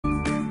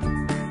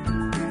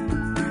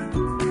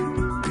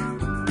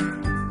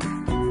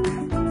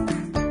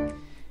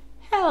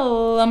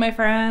Hello my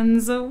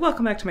friends,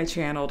 welcome back to my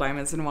channel,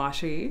 Diamonds and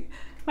Washi.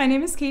 My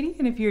name is Katie,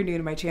 and if you're new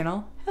to my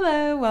channel,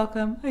 hello,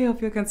 welcome. I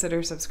hope you'll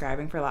consider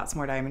subscribing for lots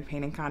more diamond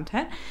painting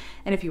content.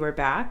 And if you are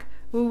back,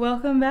 well,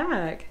 welcome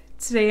back.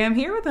 Today I'm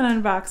here with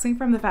an unboxing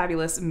from the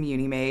fabulous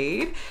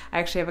Munimade. I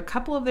actually have a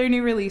couple of their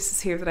new releases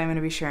here that I'm going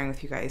to be sharing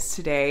with you guys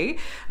today.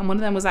 And one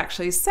of them was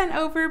actually sent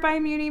over by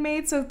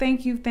Munimade, so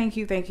thank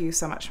you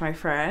so much, my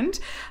friend.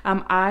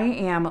 I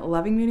am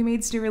loving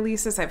Munimade's new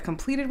releases. I've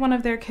completed one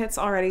of their kits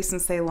already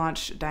since they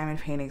launched diamond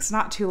paintings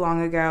not too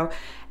long ago,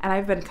 and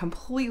I've been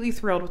completely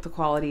thrilled with the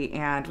quality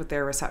and with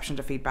their reception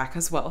to feedback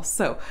as well.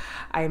 So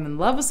I am in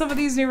love with some of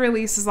these new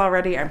releases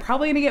already. I'm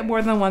probably going to get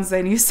more than the ones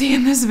that you see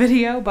in this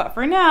video, but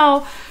for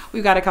now,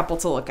 we've got a couple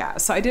to look at.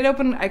 So I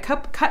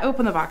cut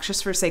open the box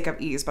just for sake of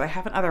ease, but I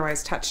haven't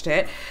otherwise touched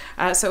it.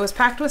 So it was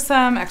packed with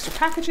some extra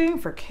packaging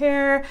for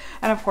care,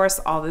 and of course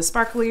all this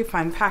sparkly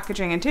fun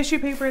packaging and tissue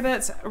paper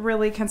that's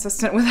really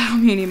consistent with how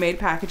Munimade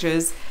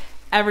packages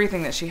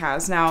everything that she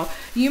has. Now,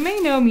 you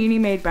may know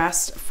Munimade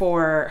best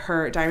for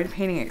her diamond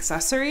painting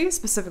accessories,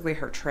 specifically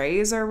her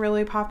trays are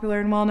really popular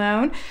and well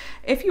known.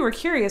 If you were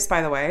curious,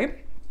 by the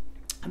way,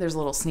 there's a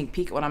little sneak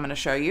peek at what I'm going to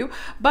show you,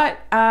 but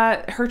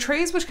her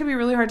trays, which can be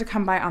really hard to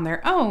come by on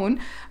their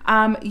own,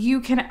 you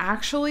can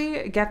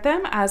actually get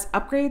them as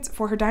upgrades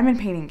for her diamond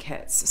painting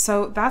kits.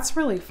 So that's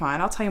really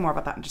fun. I'll tell you more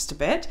about that in just a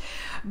bit.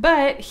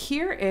 But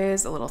here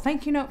is a little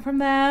thank you note from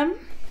them.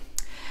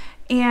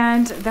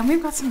 And then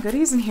we've got some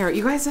goodies in here.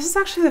 You guys, this is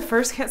actually the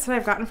first kits that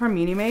I've gotten from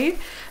Munimade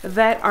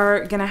that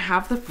are gonna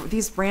have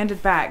these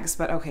branded bags.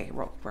 But okay,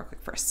 real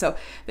quick first. So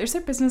there's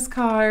their business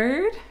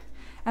card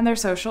and their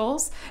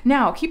socials.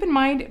 Now, keep in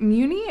mind,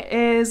 Muni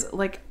is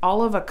like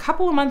all of a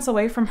couple of months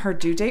away from her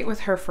due date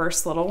with her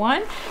first little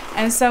one.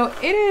 And so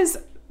it is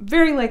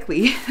very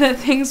likely that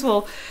things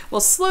will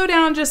slow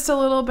down just a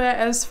little bit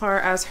as far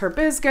as her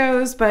biz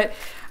goes, but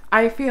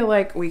I feel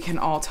like we can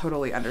all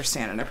totally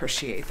understand and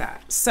appreciate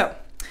that. So,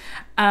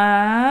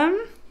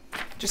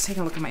 just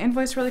taking a look at my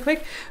invoice really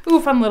quick. Ooh,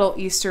 fun little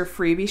Easter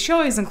freebie. She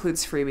always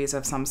includes freebies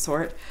of some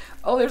sort.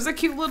 Oh, there's a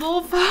cute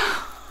little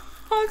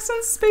fox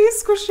and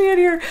space squishy in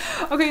here.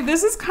 Okay,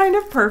 this is kind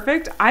of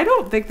perfect. I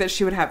don't think that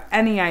she would have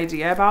any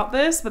idea about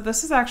this, but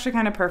this is actually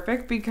kind of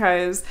perfect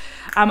because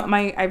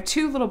I have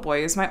two little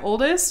boys. My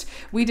oldest,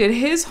 we did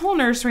his whole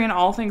nursery in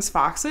all things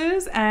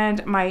foxes,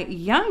 and my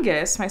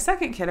youngest, my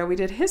second kiddo, we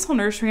did his whole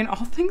nursery in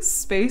all things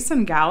space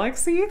and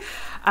galaxy.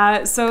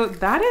 So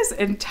that is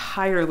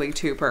entirely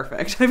too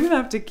perfect. I'm gonna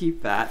have to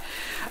keep that.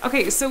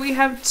 Okay, so we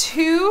have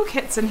two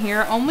kits in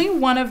here. Only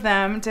one of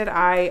them did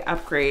I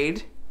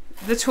upgrade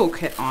the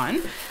toolkit on.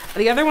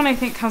 The other one I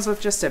think comes with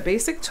just a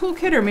basic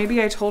toolkit, or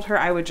maybe I told her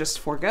I would just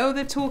forego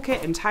the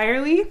toolkit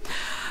entirely,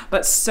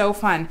 but so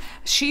fun.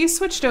 She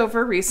switched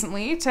over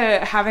recently to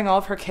having all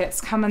of her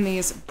kits come in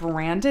these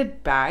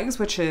branded bags,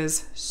 which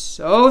is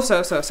so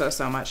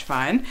much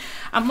fun.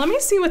 Let me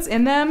see what's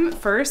in them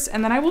first,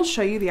 and then I will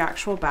show you the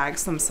actual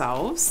bags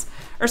themselves,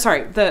 or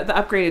sorry, the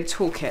upgraded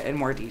toolkit in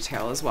more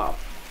detail as well.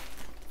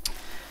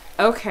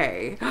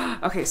 Okay,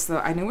 so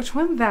I know which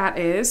one that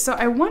is. So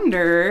I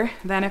wonder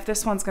then if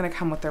this one's gonna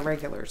come with the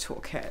regular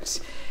toolkit.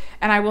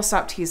 And I will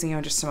stop teasing you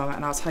in just a moment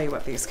and I'll tell you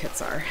what these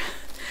kits are.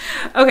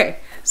 Okay,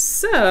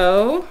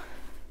 so,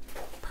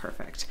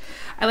 perfect.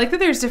 I like that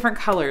there's different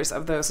colors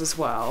of those as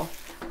well.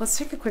 Let's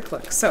take a quick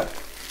look. So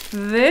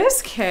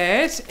this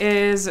kit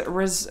is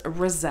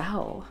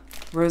Roselle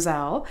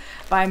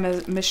by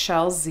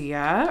Michelle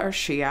Zia, or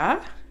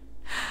Shia.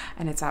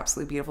 And it's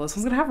absolutely beautiful. This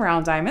one's gonna have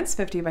round diamonds,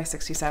 50 by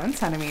 67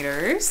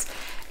 centimeters.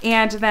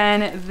 And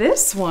then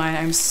this one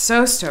I'm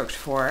so stoked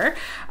for.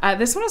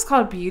 This one is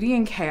called Beauty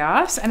and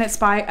Chaos, and it's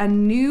by a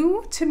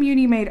new to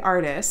Munimade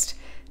artist,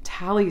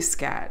 Tally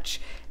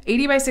Sketch.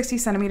 80 by 60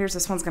 centimeters,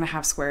 this one's gonna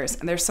have squares.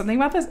 And there's something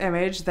about this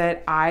image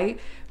that I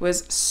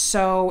was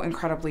so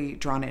incredibly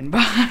drawn in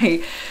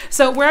by.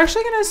 So we're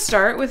actually gonna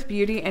start with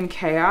Beauty and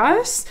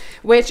Chaos,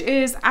 which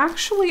is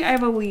actually, I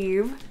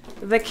believe,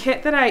 the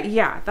kit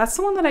that that's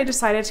the one that I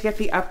decided to get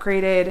the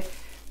upgraded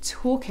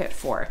toolkit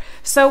for.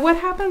 So what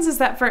happens is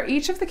that for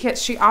each of the kits,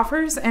 she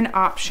offers an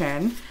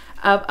option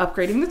of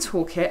upgrading the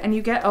toolkit, and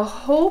you get a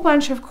whole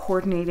bunch of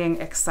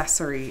coordinating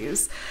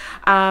accessories.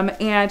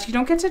 And you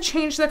don't get to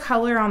change the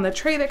color on the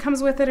tray that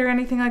comes with it or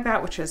anything like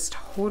that, which is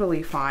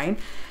totally fine.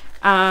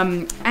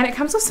 And it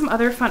comes with some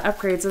other fun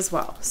upgrades as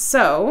well.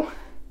 So,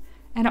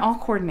 and it all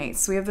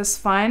coordinates. So we have this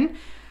fun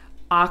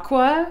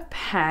aqua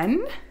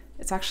pen.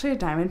 It's actually a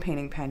diamond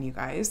painting pen, you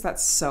guys.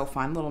 That's so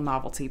fun, little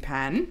novelty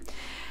pen.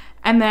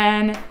 And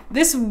then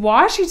this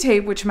washi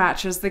tape, which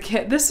matches the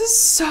kit. This is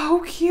so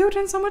cute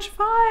and so much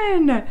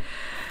fun.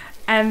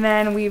 And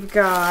then we've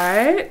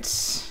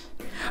got,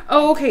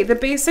 oh, okay, the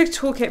basic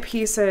toolkit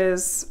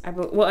pieces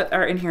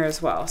are in here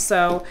as well.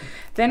 So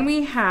then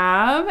we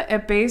have a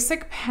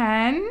basic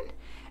pen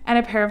and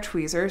a pair of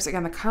tweezers.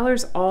 Again, the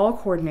color's all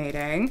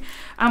coordinating.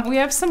 We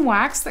have some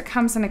wax that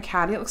comes in a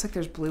caddy. It looks like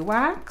there's blue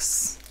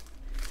wax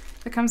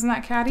that comes in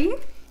that caddy.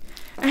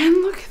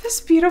 And look at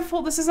this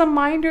beautiful, this is a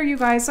minder, you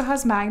guys. It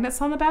has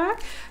magnets on the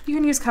back. You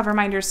can use cover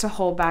minders to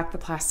hold back the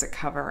plastic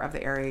cover of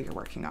the area you're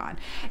working on.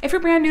 If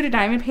you're brand new to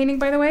diamond painting,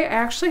 by the way, I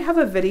actually have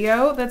a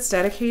video that's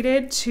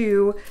dedicated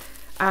to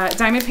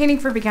diamond painting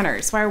for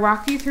beginners, where I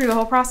walk you through the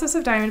whole process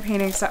of diamond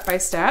painting step by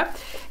step.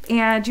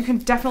 And you can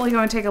definitely go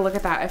and take a look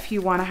at that if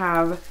you want to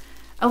have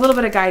a little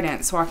bit of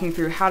guidance walking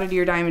through how to do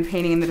your diamond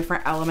painting and the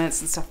different elements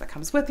and stuff that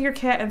comes with your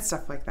kit and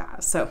stuff like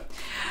that. So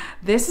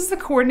this is the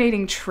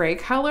coordinating tray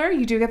color.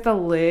 You do get the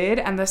lid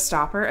and the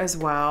stopper as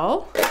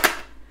well.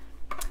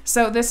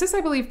 So this is,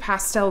 I believe,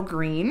 pastel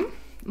green.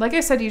 Like I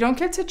said, you don't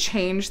get to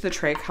change the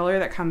tray color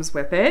that comes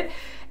with it.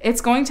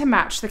 It's going to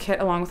match the kit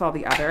along with all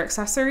the other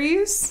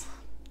accessories.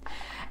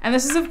 And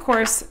this is, of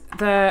course,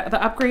 the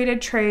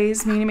upgraded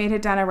trays. Munimade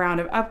had done a round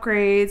of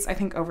upgrades, I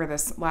think, over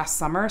this last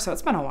summer, so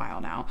it's been a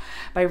while now.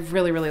 But I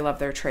really, really love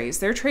their trays.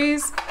 Their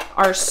trays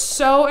are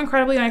so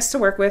incredibly nice to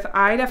work with.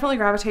 I definitely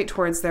gravitate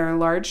towards their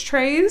large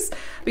trays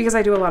because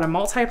I do a lot of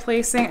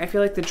multi-placing. I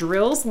feel like the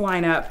drills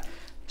line up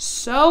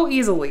so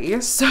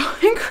easily, so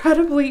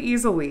incredibly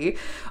easily.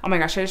 Oh my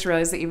gosh, I just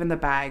realized that even the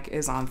bag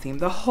is on theme.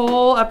 The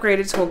whole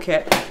upgraded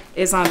toolkit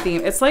is on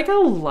theme. It's like a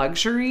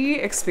luxury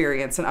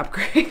experience and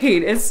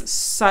upgrade. It's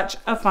such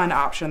a fun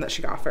option that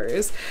she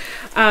offers.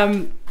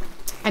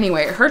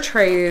 Anyway, her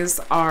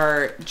trays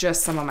are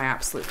just some of my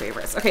absolute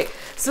favorites. Okay,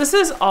 so this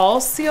is all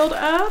sealed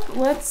up.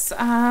 Let's,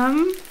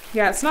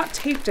 yeah, it's not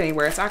taped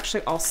anywhere. It's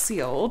actually all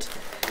sealed.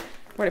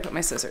 Where did I put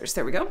my scissors?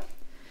 There we go.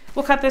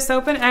 We'll cut this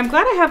open. And I'm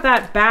glad I have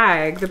that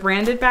bag, the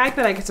branded bag,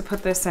 that I get to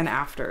put this in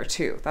after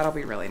too. That'll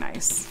be really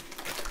nice.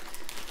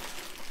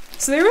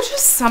 So there was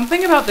just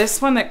something about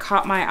this one that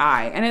caught my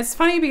eye. And it's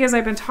funny because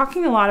I've been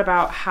talking a lot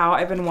about how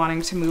I've been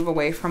wanting to move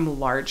away from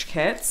large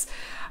kits.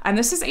 And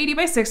this is 80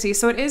 by 60,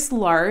 so it is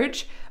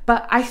large,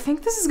 but I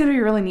think this is gonna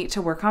be really neat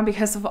to work on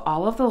because of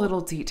all of the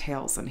little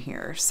details in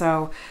here.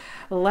 So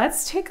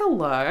let's take a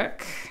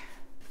look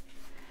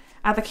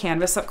at the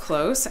canvas up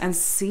close and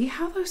see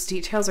how those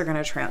details are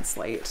gonna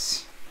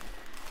translate.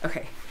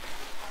 Okay,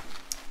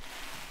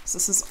 so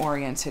this is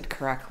oriented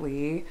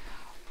correctly.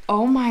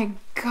 Oh my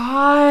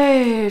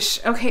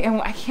gosh. Okay,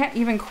 and I can't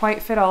even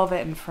quite fit all of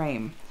it in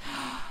frame.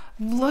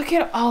 Look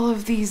at all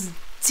of these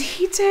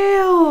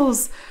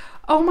details.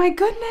 Oh my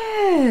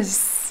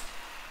goodness.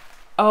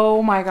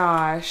 Oh my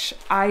gosh,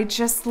 I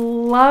just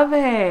love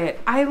it.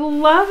 I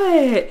love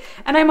it.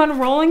 And I'm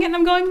unrolling it and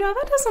I'm going, no,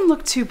 that doesn't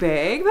look too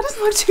big. That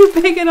doesn't look too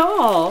big at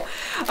all.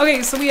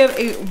 Okay, so we have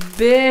a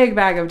big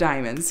bag of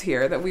diamonds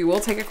here that we will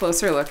take a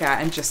closer look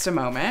at in just a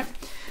moment.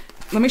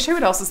 Let me show you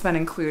what else has been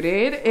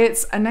included.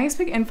 It's a nice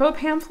big info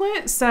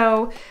pamphlet.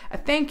 So a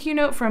thank you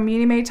note from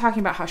Munimade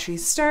talking about how she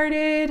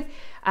started,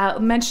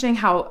 mentioning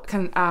how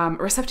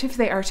receptive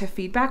they are to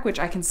feedback, which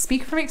I can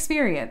speak from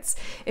experience.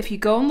 If you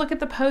go and look at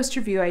the post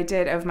review I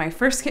did of my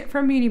first kit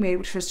from Munimade,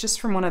 which was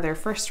just from one of their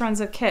first runs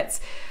of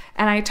kits,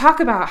 and I talk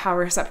about how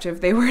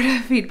receptive they were to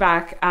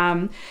feedback,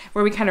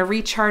 where we kind of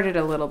recharted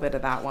a little bit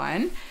of that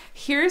one.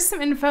 Here's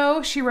some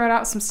info. She wrote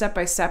out some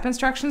step-by-step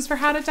instructions for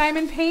how to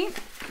diamond paint.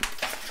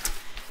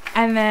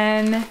 And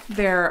then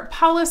their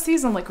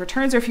policies on like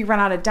returns, or if you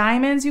run out of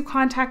diamonds, you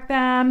contact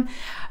them.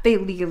 They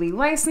legally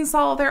license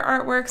all of their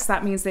artworks.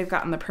 That means they've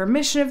gotten the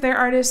permission of their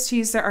artists to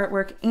use their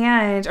artwork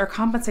and are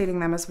compensating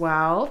them as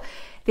well.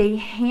 They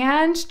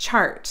hand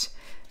chart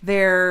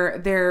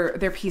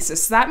their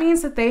pieces. So that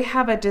means that they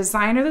have a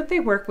designer that they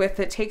work with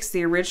that takes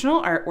the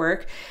original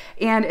artwork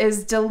and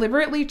is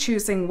deliberately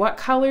choosing what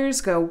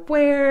colors go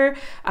where,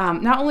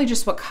 not only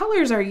just what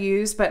colors are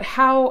used, but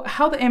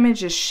how the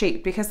image is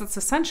shaped, because it's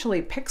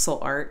essentially pixel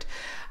art.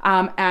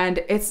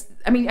 And it's,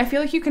 I mean, I feel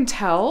like you can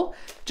tell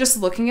just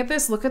looking at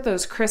this, look at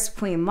those crisp,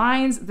 clean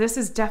lines. This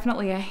is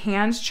definitely a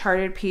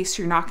hand-charted piece.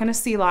 You're not gonna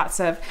see lots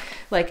of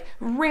like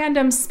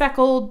random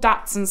speckled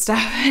dots and stuff,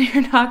 and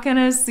you're not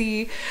gonna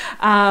see,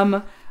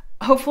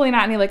 hopefully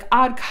not any like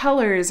odd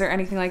colors or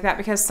anything like that,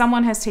 because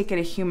someone has taken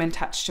a human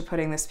touch to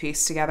putting this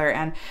piece together.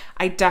 And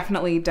I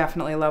definitely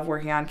love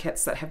working on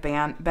kits that have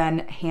been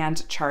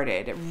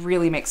hand-charted. It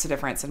really makes a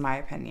difference in my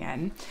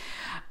opinion.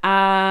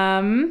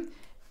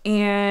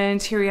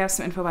 And here we have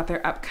some info about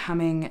their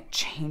upcoming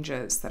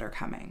changes that are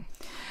coming.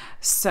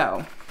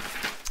 So,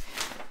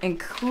 in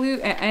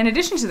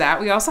addition to that,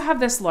 we also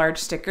have this large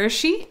sticker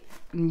sheet,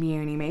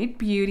 Munimade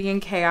Beauty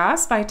and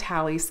Chaos by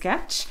Tally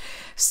Sketch.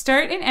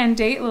 Start and end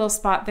date, little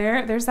spot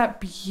there. There's that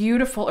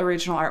beautiful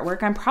original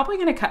artwork. I'm probably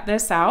gonna cut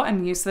this out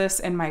and use this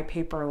in my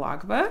paper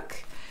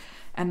logbook.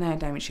 And then a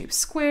diamond shaped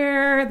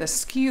square, the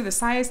skew, the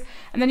size.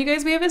 And then you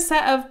guys, we have a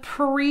set of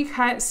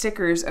pre-cut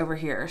stickers over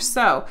here.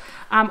 So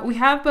we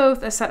have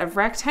both a set of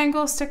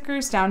rectangle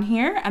stickers down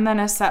here and then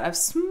a set of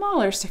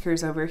smaller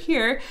stickers over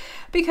here.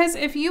 Because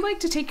if you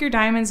like to take your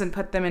diamonds and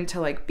put them into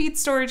like bead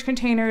storage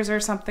containers or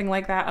something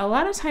like that, a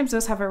lot of times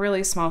those have a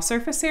really small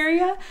surface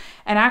area.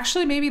 And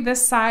actually maybe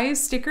this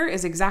size sticker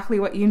is exactly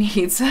what you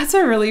need. So that's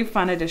a really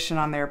fun addition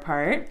on their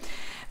part.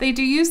 They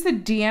do use the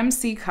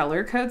DMC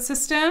color code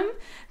system.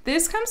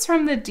 This comes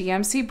from the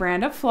DMC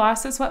brand of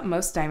floss. That's what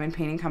most diamond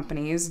painting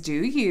companies do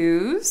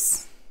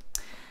use.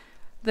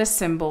 the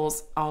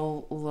symbols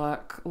all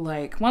look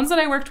like ones that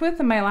I worked with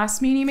in my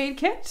last Munimade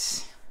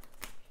kit.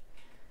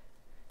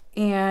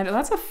 And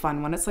that's a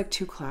fun one. It's like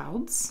two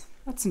clouds.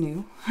 That's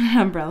new. An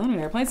umbrella and an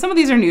airplane. Some of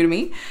these are new to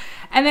me.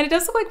 And then it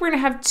does look like we're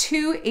going to have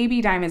 2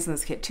 AB diamonds in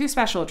this kit, 2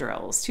 special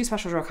drills, 2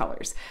 special drill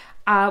colors.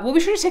 We'll be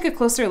sure to take a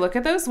closer look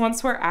at those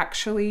once we're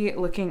actually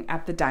looking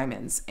at the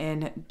diamonds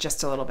in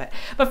just a little bit.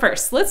 But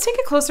first, let's take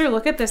a closer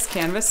look at this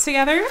canvas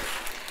together.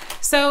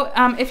 So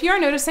if you are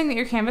noticing that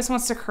your canvas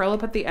wants to curl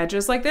up at the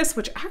edges like this,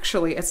 which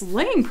actually it's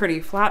laying pretty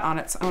flat on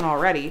its own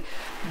already,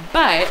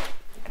 but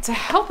to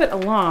help it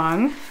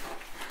along,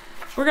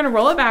 we're going to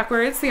roll it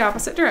backwards the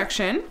opposite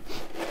direction,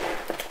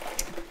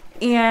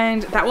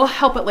 and that will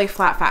help it lay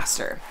flat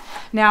faster.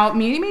 Now,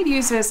 Munimade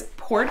uses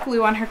poured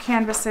glue on her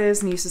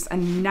canvases and uses a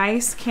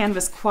nice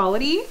canvas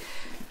quality,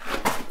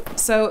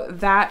 so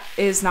that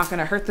is not going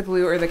to hurt the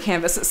glue or the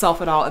canvas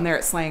itself at all, and there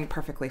it's laying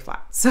perfectly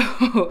flat.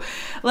 So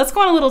let's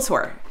go on a little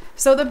tour.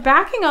 So the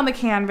backing on the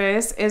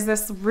canvas is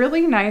this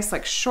really nice,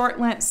 like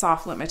short lint,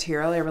 soft lint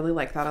material. I really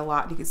like that a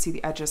lot. You can see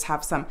the edges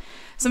have some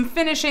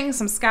finishing,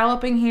 some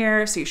scalloping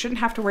here, so you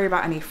shouldn't have to worry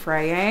about any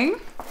fraying.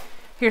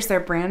 Here's their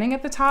branding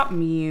at the top,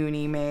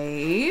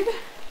 Munimade.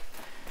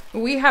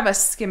 We have a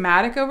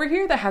schematic over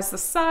here that has the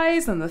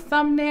size and the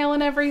thumbnail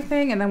and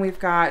everything, and then we've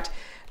got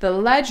the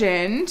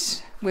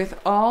legend with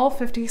all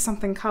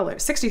 50-something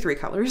colors, 63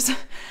 colors,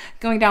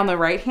 going down the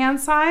right-hand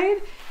side.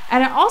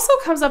 And it also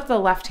comes up the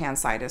left-hand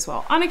side as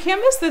well. On a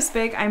canvas this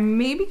big, I'm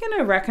maybe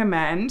gonna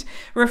recommend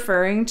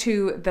referring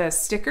to the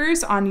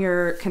stickers on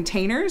your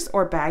containers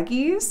or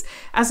baggies,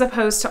 as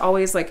opposed to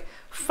always like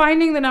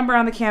finding the number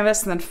on the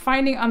canvas and then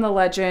finding on the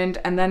legend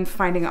and then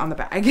finding it on the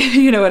bag.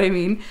 You know what I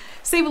mean?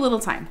 Save a little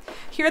time.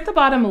 Here at the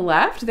bottom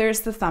left,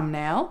 there's the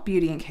thumbnail,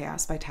 Beauty and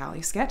Chaos by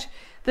Tally Sketch.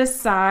 The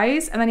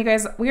size, and then you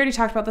guys, we already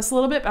talked about this a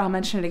little bit, but I'll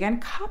mention it again,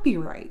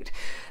 copyright.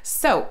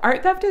 So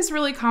art theft is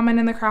really common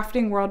in the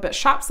crafting world, but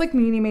shops like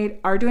Munimade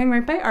are doing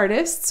right by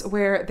artists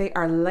where they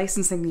are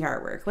licensing the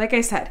artwork. Like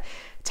I said,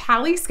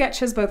 Tally Sketch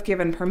has both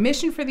given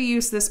permission for the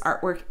use of this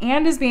artwork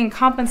and is being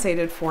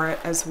compensated for it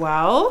as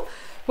well,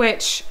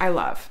 which I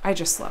love. I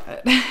just love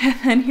it.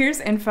 And here's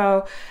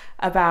info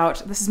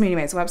about, this is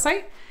Munimade's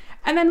website.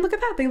 And then look at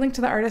that, they link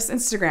to the artist's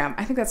Instagram.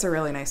 I think that's a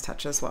really nice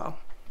touch as well.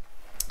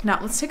 Now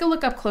let's take a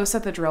look up close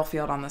at the drill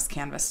field on this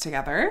canvas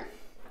together.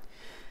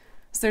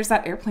 So there's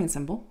that airplane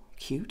symbol,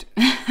 cute.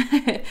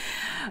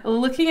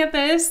 Looking at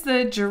this,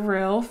 the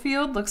drill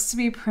field looks to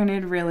be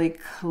printed really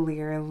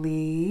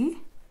clearly.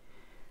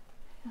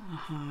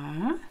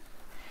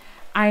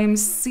 I'm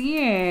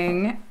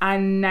seeing a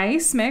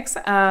nice mix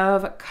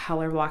of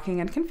color blocking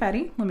and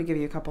confetti. Let me give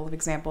you a couple of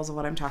examples of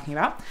what I'm talking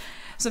about.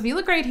 So if you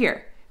look right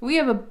here, we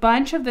have a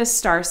bunch of this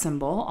star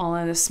symbol all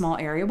in this small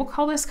area. We'll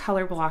call this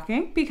color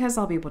blocking because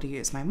I'll be able to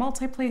use my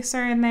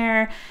multi-placer in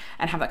there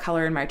and have that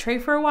color in my tray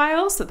for a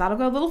while, so that'll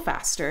go a little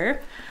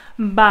faster.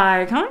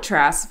 By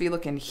contrast, if you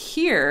look in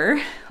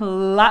here,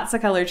 lots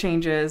of color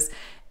changes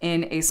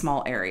in a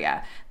small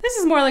area. This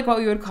is more like what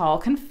we would call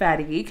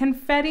confetti.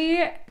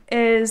 Confetti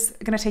is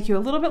going to take you a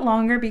little bit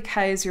longer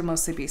because you'll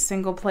mostly be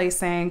single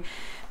placing,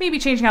 maybe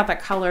changing out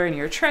that color in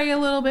your tray a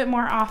little bit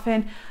more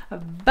often.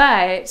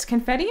 But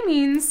confetti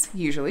means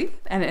usually,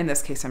 and in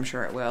this case I'm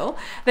sure it will,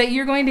 that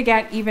you're going to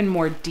get even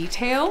more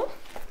detail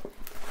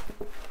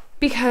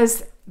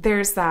because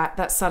there's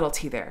that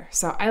subtlety there.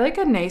 So I like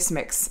a nice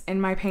mix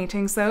in my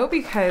paintings though,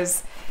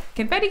 because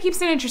confetti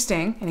keeps it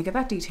interesting and you get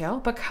that detail,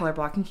 but color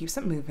blocking keeps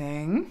it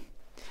moving.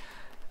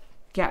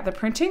 Yeah, the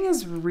printing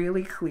is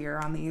really clear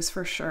on these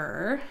for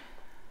sure.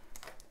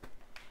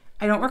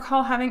 I don't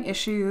recall having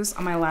issues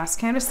on my last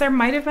canvas. There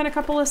might have been a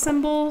couple of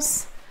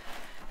symbols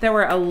that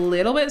were a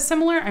little bit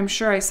similar. I'm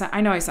sure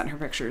I know I sent her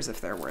pictures if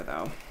there were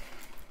though.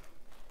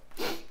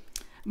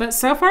 But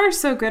so far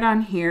so good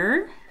on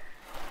here.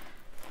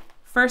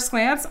 First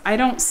glance, I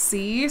don't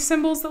see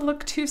symbols that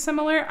look too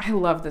similar. I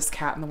love this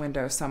cat in the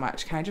window so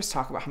much. Can I just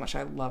talk about how much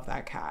I love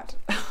that cat?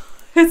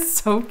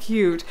 It's so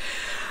cute.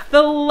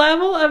 The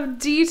level of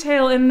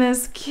detail in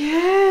this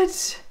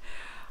kit,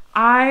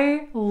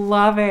 I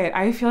love it.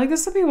 I feel like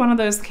this would be one of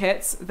those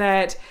kits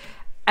that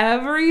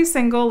every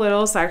single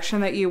little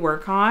section that you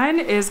work on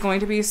is going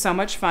to be so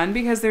much fun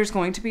because there's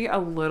going to be a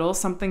little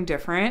something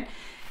different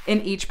in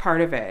each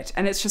part of it.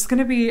 And it's just going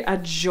to be a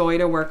joy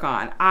to work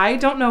on. I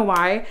don't know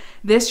why.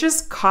 This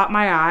just caught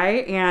my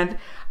eye and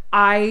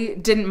I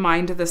didn't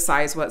mind the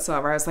size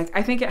whatsoever. I was like,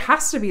 I think it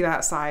has to be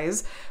that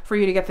size for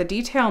you to get the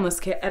detail in this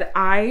kit. And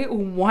I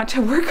want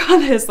to work on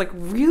this like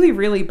really,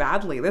 really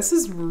badly. This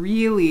is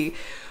really,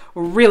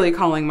 really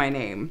calling my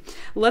name.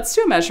 Let's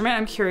do a measurement.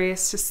 I'm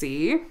curious to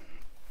see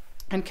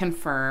and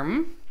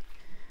confirm.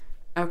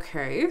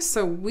 Okay,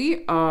 so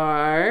we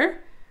are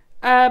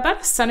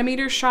about a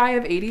centimeter shy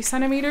of 80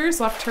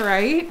 centimeters left to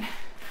right.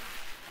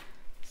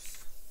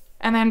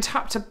 And then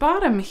top to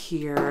bottom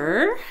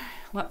here,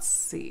 let's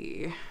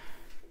see.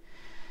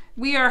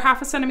 We are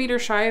half a centimeter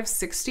shy of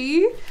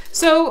 60.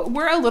 So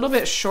we're a little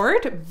bit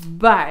short,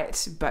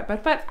 but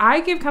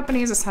I give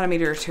companies a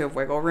centimeter or two of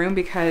wiggle room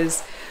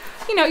because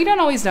you know, you don't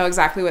always know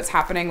exactly what's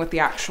happening with the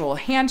actual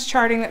hand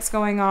charting that's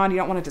going on. You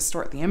don't want to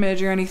distort the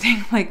image or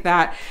anything like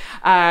that.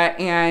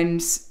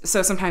 And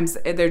so sometimes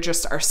there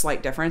just are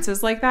slight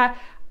differences like that.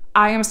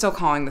 I am still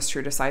calling this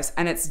true to size,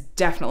 and it's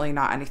definitely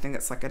not anything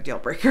that's like a deal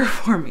breaker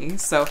for me.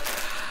 So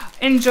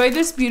enjoy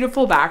this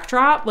beautiful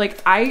backdrop.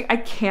 Like I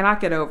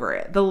cannot get over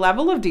it. The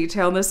level of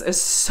detail in this is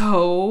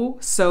so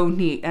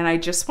neat. And I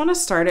just want to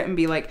start it and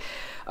be like,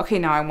 okay,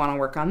 now I want to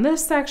work on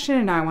this section,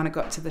 and now I want to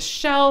go up to the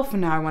shelf,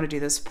 and now I want to do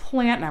this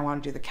plant, and I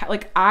want to do the cat.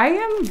 Like I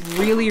am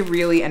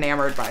really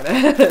enamored by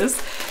this.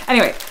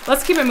 Anyway,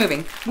 let's keep it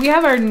moving. We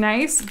have our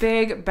nice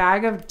big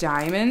bag of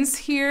diamonds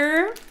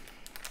here.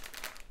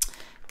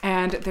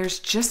 And there's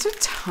just a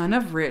ton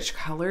of rich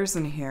colors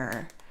in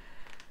here.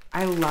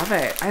 I love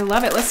it. I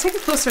love it. Let's take a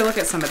closer look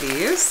at some of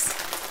these.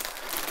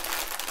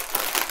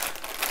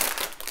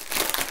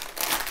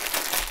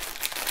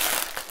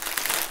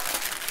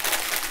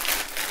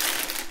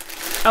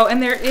 Oh,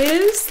 and there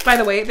is, by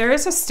the way, there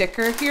is a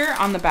sticker here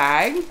on the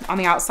bag, on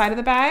the outside of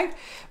the bag,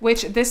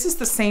 which this is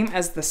the same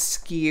as the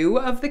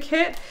SKU of the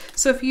kit.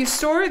 So if you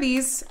store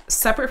these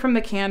separate from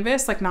the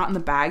canvas, like not in the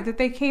bag that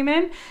they came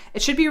in,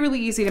 it should be really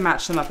easy to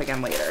match them up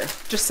again later,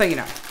 just so you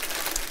know.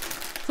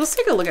 So let's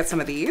take a look at some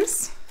of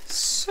these.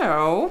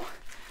 So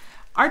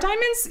our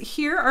diamonds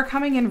here are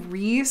coming in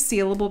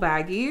resealable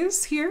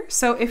baggies here.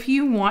 So if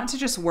you want to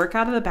just work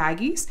out of the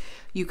baggies,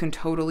 you can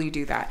totally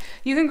do that.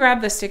 You can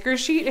grab the sticker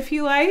sheet if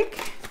you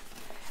like,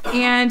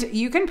 and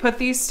you can put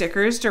these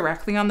stickers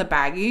directly on the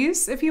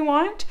baggies if you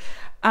want.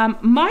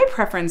 My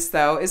preference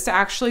though is to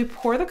actually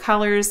pour the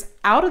colors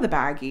out of the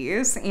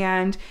baggies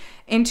and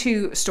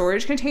into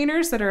storage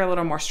containers that are a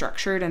little more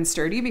structured and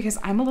sturdy, because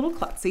I'm a little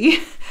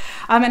klutzy.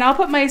 And I'll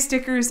put my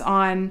stickers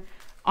on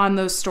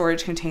those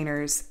storage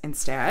containers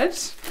instead.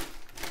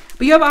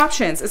 But you have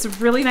options. It's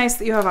really nice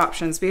that you have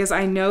options, because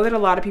I know that a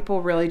lot of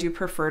people really do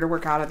prefer to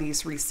work out of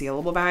these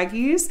resealable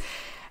baggies.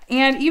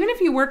 And even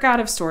if you work out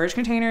of storage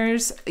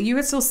containers, you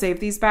could still save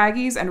these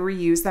baggies and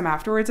reuse them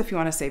afterwards if you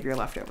want to save your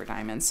leftover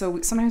diamonds.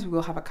 So sometimes we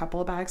will have a couple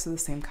of bags of the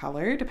same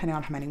color, depending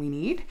on how many we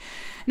need.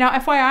 Now,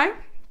 FYI,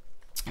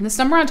 this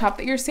number on top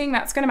that you're seeing,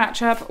 that's going to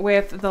match up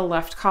with the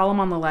left column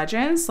on the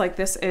legends. Like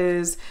this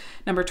is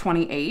number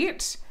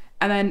 28.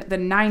 And then the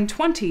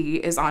 920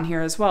 is on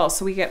here as well.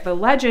 So we get the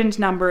legend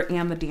number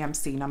and the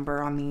DMC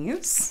number on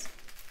these.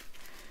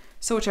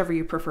 So whichever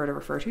you prefer to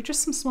refer to,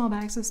 just some small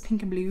bags of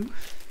pink and blue.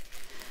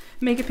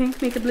 Make it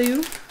pink, make it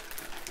blue.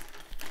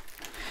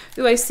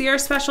 Ooh, I see our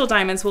special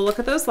diamonds. We'll look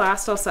at those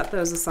last. I'll set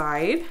those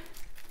aside.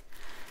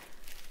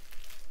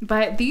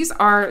 But these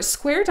are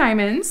square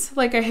diamonds,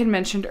 like I had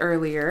mentioned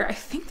earlier. I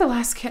think the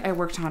last kit I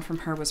worked on from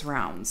her was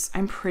rounds.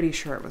 I'm pretty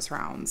sure it was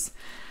rounds.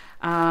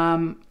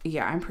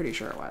 Yeah, I'm pretty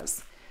sure it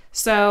was.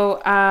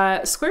 So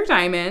square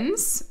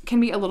diamonds can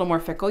be a little more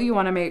fickle. You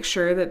want to make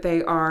sure that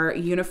they are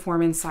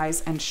uniform in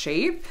size and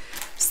shape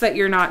so that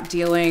you're not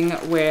dealing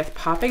with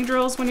popping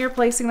drills when you're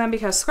placing them,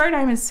 because square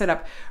diamonds sit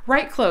up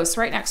right close,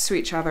 right next to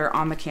each other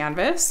on the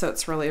canvas. So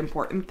it's really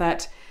important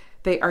that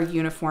they are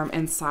uniform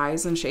in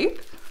size and shape.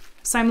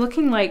 So I'm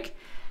looking like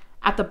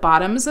at the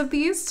bottoms of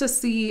these to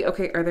see,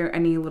 okay, are there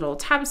any little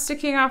tabs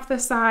sticking off the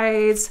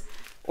sides,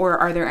 or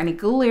are there any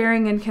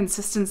glaring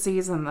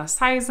inconsistencies in the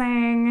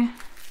sizing?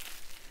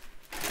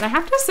 And I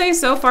have to say,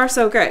 so far,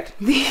 so good.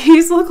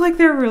 These look like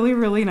they're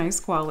really nice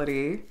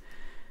quality.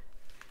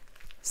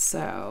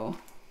 So,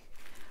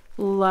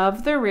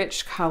 love the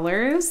rich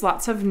colors,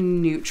 lots of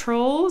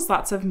neutrals,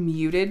 lots of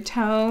muted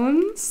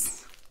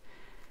tones.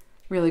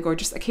 Really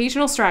gorgeous.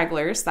 Occasional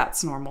stragglers,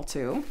 that's normal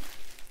too.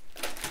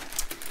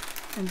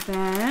 And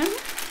then,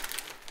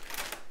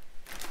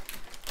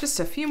 just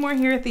a few more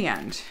here at the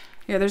end.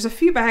 Yeah, there's a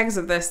few bags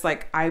of this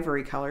like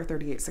ivory color,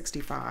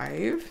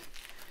 3865.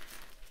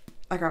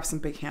 I grabbed some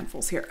big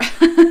handfuls here.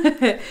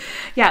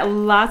 Yeah,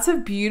 lots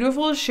of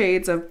beautiful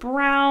shades of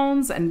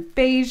browns and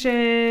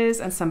beiges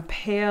and some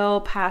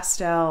pale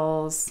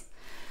pastels.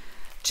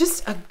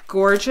 Just a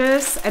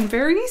gorgeous and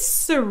very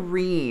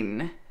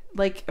serene,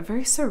 like a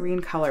very serene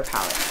color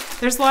palette.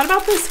 There's a lot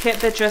about this kit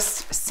that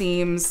just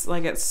seems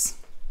like it's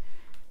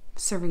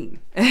serene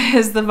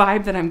is the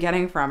vibe that I'm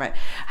getting from it.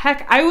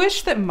 Heck, I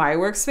wish that my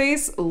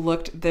workspace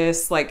looked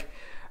this like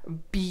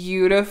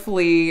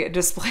beautifully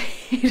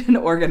displayed and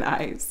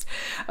organized.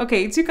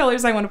 Okay, two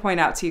colors I want to point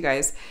out to you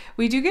guys.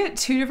 We do get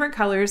two different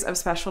colors of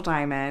special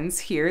diamonds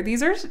here.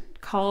 These are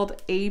called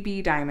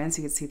AB diamonds.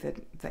 You can see the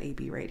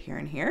AB right here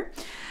and here.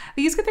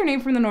 These get their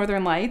name from the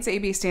Northern Lights.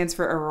 AB stands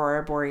for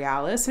Aurora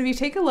Borealis. So if you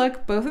take a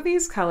look, both of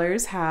these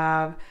colors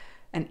have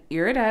an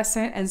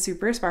iridescent and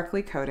super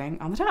sparkly coating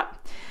on the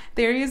top.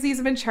 The areas these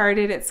have been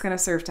charted, it's going to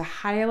serve to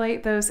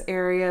highlight those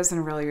areas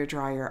and really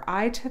draw your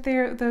eye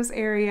to those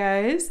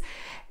areas.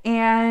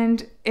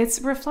 And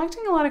it's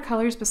reflecting a lot of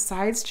colors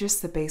besides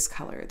just the base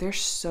color. They're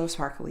so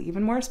sparkly,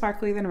 even more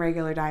sparkly than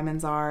regular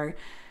diamonds are.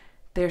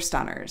 They're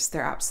stunners.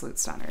 They're absolute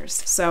stunners.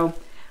 So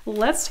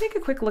let's take a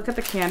quick look at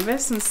the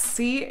canvas and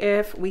see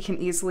if we can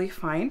easily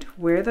find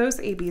where those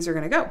ABs are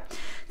going to go.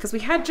 Because we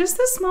had just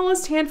the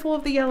smallest handful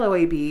of the yellow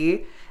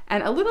AB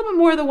and a little bit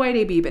more of the white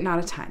AB, but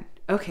not a ton.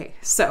 Okay,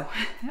 so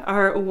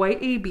our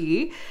white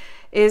AB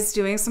is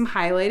doing some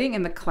highlighting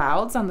in the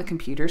clouds on the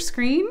computer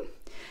screen.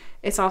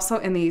 It's also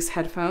in these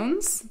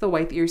headphones. The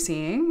white that you're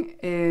seeing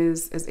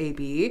is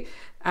AB,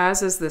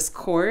 as is this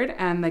cord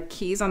and the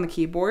keys on the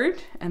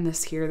keyboard, and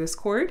this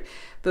cord.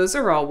 Those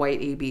are all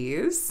white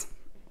ABs.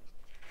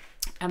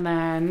 And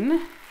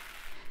then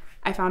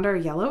I found our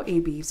yellow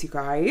ABs, you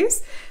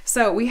guys.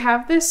 So we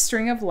have this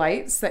string of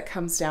lights that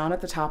comes down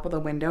at the top of the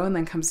window and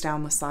then comes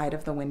down the side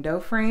of the window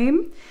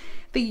frame.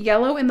 The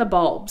yellow in the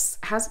bulbs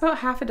has about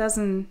half a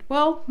dozen,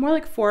 well, more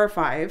like 4 or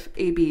 5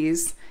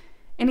 ABs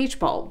in each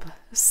bulb.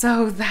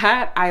 So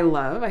that I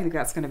love. I think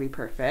that's going to be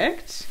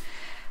perfect.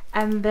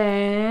 And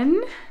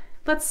then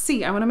let's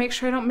see. I want to make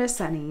sure I don't miss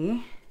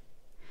any.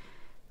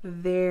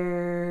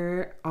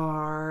 There's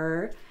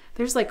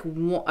like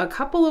a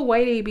couple of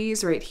white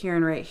ABs right here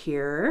and right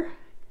here.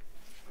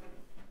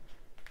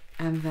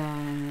 And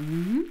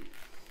then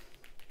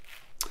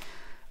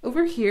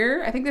over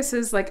here, I think this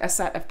is like a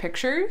set of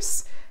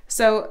pictures.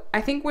 So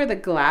I think where the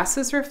glass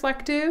is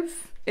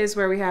reflective is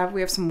where we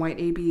have some white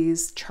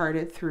ABs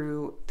charted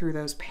through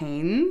those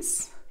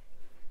panes.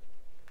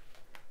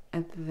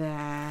 And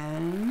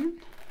then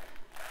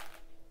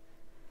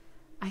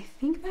I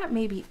think that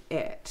may be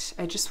it.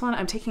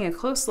 I'm taking a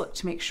close look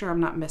to make sure I'm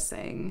not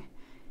missing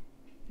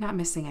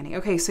any.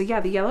 Okay, so yeah,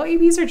 the yellow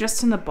ABs are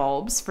just in the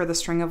bulbs for the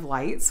string of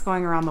lights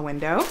going around the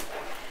window.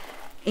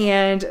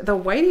 And the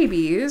white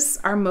ABs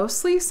are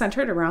mostly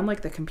centered around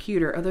like the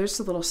computer. Oh,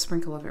 there's a little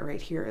sprinkle of it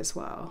right here as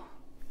well.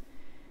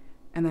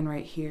 And then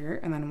right here,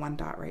 and then 1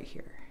 dot right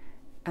here.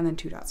 And then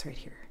 2 dots right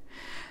here.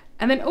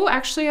 And then, oh,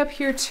 actually up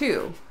here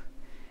too.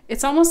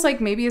 It's almost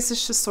like maybe it's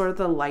just sort of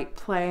the light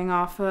playing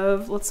off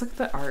of, let's look at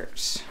the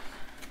art.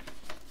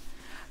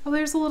 Oh,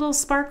 there's a little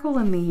sparkle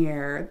in the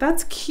air.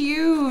 That's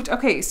cute.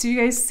 Okay, so you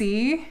guys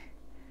see?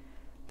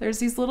 There's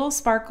these little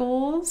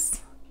sparkles.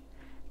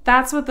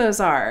 That's what those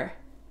are.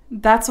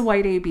 That's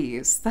white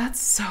ABs. That's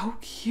so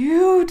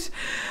cute.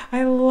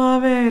 I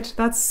love it.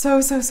 That's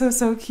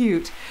so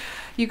cute.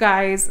 You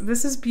guys,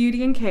 this is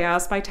Beauty and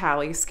Chaos by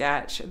Tally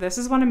Sketch. This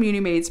is one of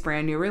Munimade's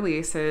brand new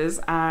releases.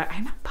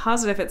 I'm not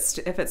positive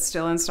if it's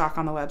still in stock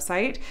on the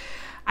website.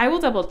 I will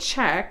double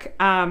check.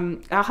 I'll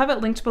have it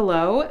linked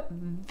below.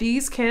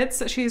 These kits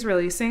that she's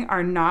releasing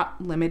are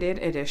not limited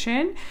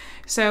edition.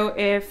 So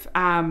if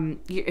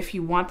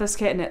you want this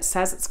kit and it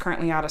says it's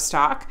currently out of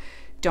stock,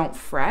 don't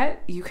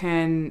fret. You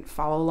can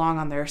follow along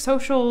on their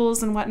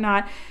socials and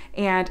whatnot,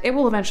 and it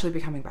will eventually be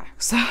coming back.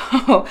 So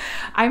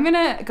I'm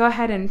gonna go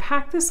ahead and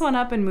pack this one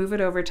up and move it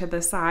over to the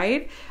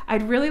side.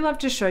 I'd really love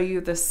to show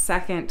you the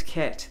second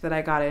kit that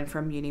I got in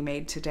from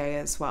Munimade today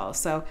as well.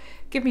 So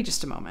give me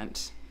just a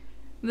moment.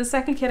 The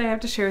second kit I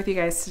have to share with you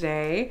guys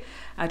today,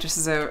 just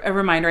as a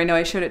reminder, I know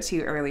I showed it to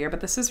you earlier,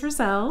 but this is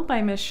Roselle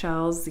by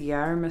Michelle Zia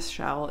or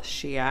Michelle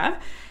Shia.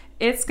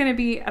 It's going to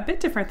be a bit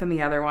different than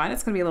the other one.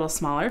 It's going to be a little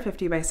smaller,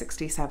 50 by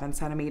 67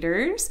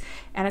 centimeters,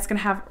 and it's going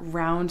to have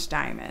round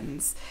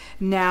diamonds.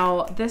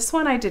 Now, this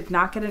one I did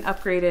not get an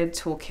upgraded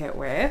toolkit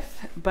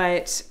with,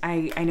 but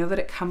I know that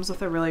it comes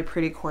with a really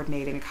pretty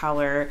coordinating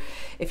color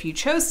if you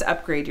chose to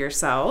upgrade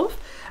yourself.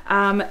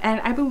 And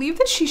I believe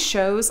that she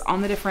shows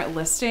on the different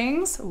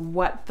listings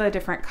what the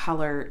different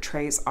color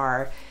trays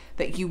are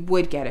that you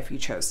would get if you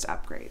chose to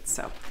upgrade.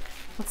 So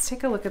let's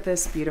take a look at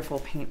this beautiful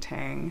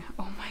painting.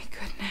 Oh my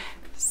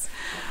goodness.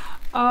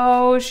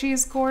 Oh,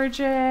 she's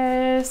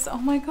gorgeous. Oh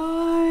my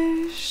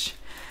gosh.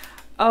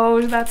 Oh,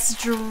 that's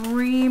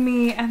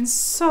dreamy and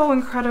so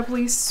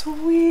incredibly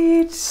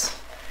sweet.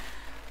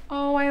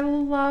 Oh, I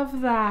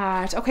love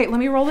that. Okay, let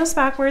me roll this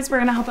backwards. We're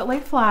gonna help it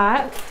lay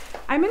flat.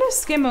 I'm gonna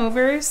skim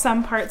over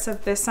some parts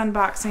of this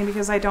unboxing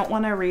because I don't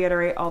wanna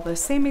reiterate all the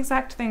same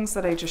exact things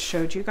that I just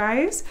showed you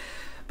guys.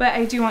 But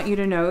I do want you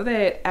to know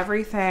that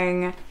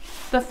everything,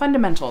 the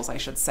fundamentals, I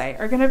should say,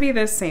 are gonna be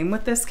the same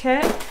with this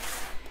kit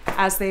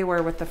as they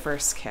were with the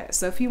first kit.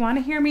 So if you want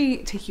to hear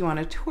me take you on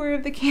a tour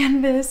of the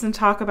canvas and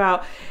talk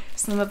about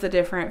some of the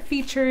different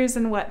features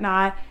and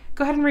whatnot,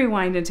 go ahead and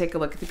rewind and take a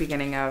look at the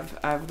beginning of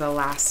the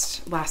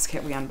last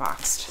kit we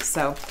unboxed.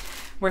 So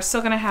we're still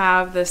going to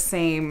have the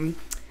same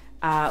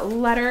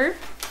letter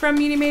from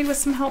Munimade with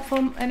some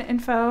helpful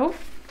info.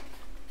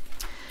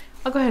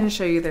 I'll go ahead and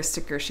show you the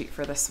sticker sheet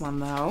for this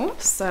one though.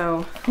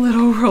 So a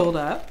little rolled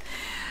up.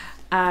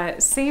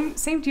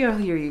 Same deal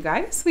here, you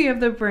guys. We have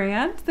the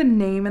brand, the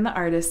name, and the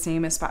artist's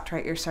name is spot to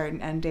write your start and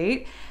end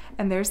date.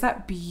 And there's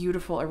that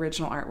beautiful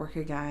original artwork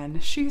again.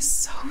 She's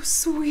so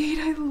sweet.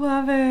 I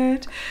love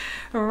it.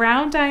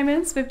 Round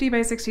diamonds, 50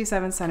 by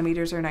 67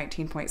 centimeters or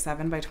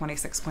 19.7 by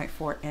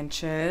 26.4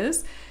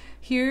 inches.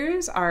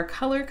 Here's our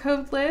color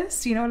code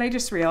list. You know what I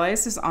just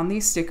realized is on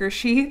these sticker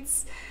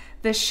sheets,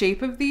 the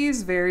shape of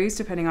these varies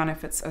depending on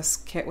if it's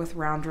a kit with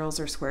round drills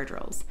or square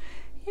drills.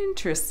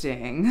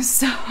 Interesting.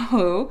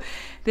 So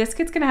this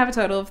kit's gonna have a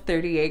total of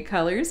 38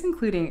 colors,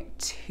 including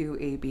 2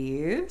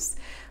 ABs.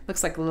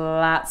 Looks like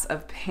lots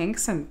of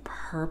pinks and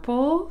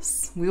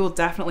purples. We will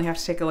definitely have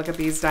to take a look at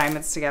these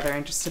diamonds together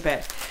in just a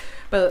bit.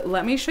 But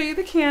let me show you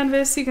the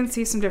canvas so you can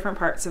see some different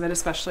parts of it,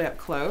 especially up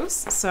close.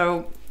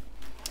 So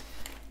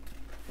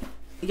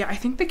yeah, I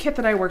think the kit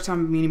that I worked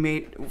on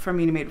from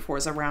Munimade before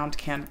is a round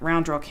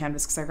roll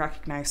canvas, because I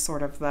recognize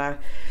sort of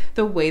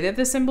the way that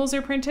the symbols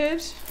are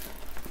printed.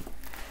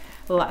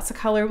 Lots of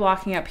color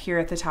blocking up here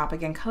at the top.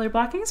 Again, color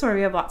blocking is where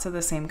we have lots of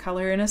the same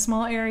color in a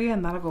small area,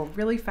 and that'll go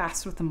really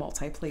fast with the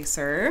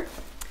multi-placer.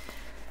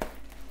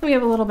 We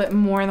have a little bit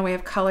more in the way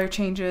of color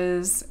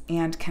changes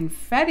and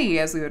confetti,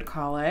 as we would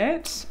call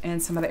it, in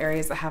some of the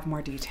areas that have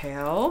more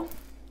detail.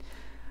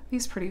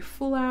 These pretty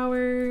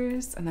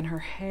flowers, and then her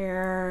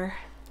hair.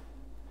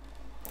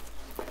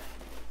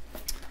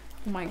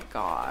 Oh my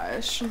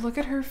gosh, look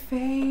at her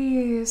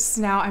face.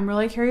 Now, I'm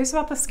really curious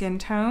about the skin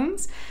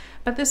tones,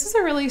 but this is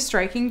a really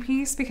striking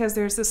piece because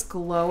there's this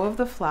glow of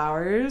the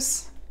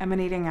flowers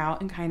emanating out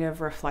and kind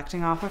of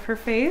reflecting off of her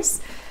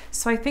face.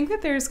 So I think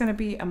that there's going to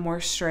be a more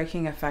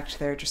striking effect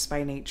there just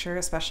by nature,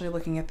 especially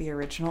looking at the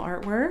original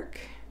artwork.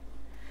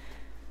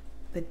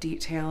 The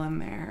detail in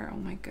there, oh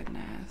my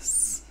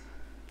goodness.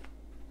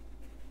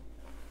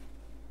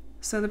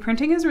 So the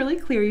printing is really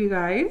clear, you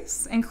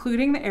guys,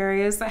 including the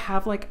areas that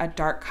have like a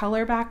dark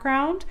color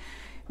background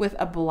with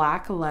a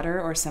black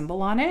letter or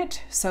symbol on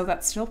it. So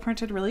that's still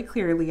printed really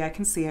clearly. I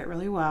can see it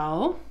really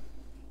well.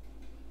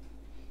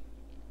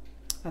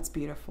 That's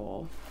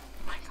beautiful.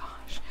 Oh my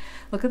gosh.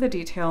 Look at the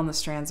detail in the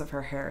strands of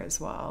her hair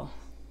as well.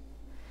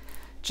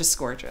 Just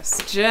gorgeous.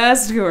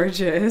 Just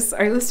gorgeous. All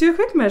right, let's do a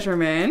quick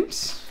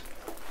measurement.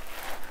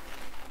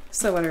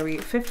 So what are we?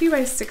 50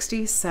 by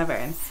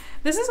 67.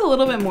 This is a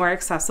little bit more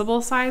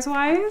accessible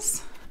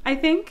size-wise, I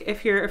think,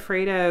 if you're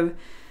afraid of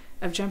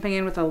jumping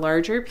in with a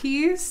larger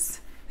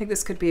piece. I think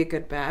this could be a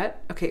good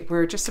bet. Okay,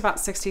 we're just about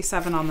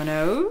 67 on the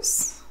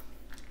nose.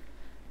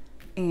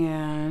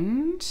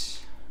 And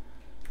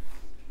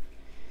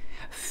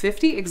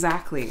 50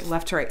 exactly,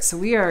 left to right. So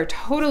we are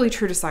totally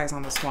true to size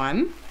on this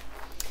one.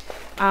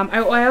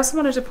 I also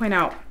wanted to point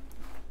out,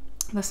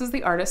 this is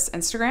the artist's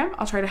Instagram.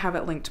 I'll try to have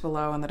it linked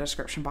below in the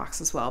description box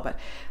as well. But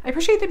I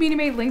appreciate that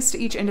Munimade links to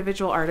each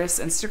individual artist's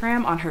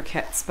Instagram on her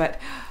kits. But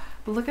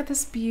look at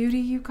this beauty,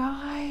 you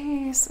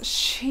guys.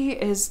 She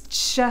is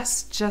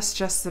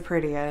just the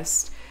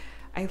prettiest.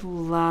 I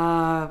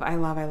love.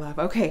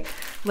 Okay,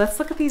 let's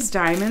look at these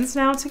diamonds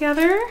now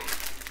together.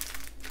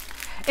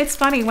 It's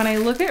funny, when I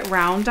look at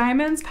round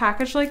diamonds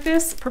packaged like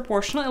this,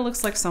 proportionally it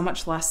looks like so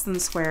much less than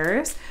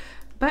squares.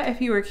 But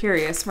if you were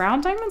curious,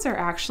 round diamonds are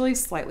actually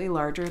slightly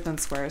larger than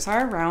squares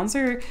are. Rounds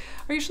are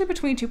usually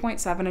between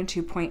 2.7 and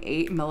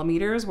 2.8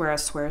 millimeters,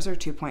 whereas squares are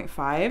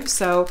 2.5.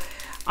 So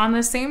on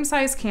the same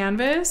size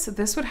canvas,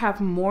 this would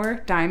have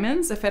more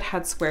diamonds if it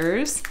had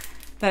squares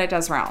than it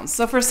does rounds.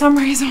 So for some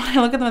reason, when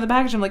I look at them in the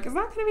package, I'm like, is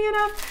that gonna be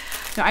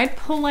enough? No, I had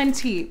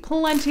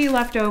plenty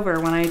left over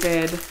when I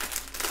did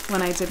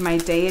my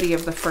Deity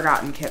of the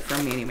Forgotten kit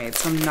from Munimade,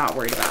 so I'm not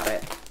worried about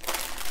it.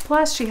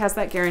 Plus, she has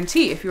that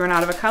guarantee. If you run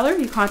out of a color,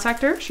 you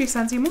contact her, she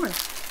sends you more.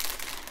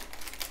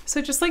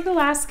 So just like the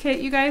last kit,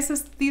 you guys,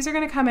 these are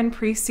gonna come in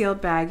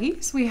pre-sealed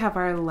baggies. We have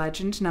our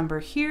legend number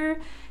here,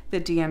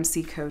 the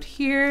DMC code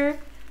here,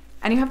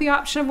 and you have the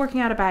option of working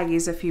out of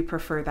baggies if you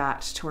prefer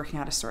that to working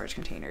out of storage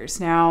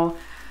containers. Now,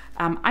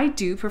 I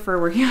do prefer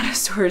working out of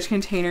storage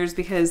containers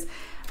because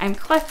I'm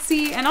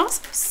klutzy, and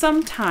also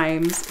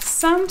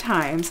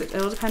sometimes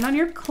it'll depend on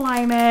your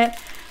climate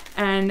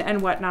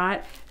and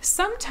whatnot.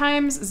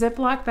 Sometimes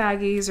Ziploc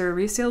baggies or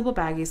resealable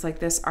baggies like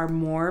this are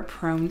more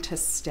prone to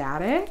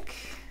static.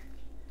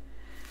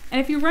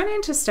 And if you run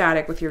into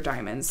static with your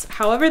diamonds,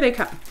 however they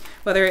come,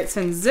 whether it's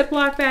in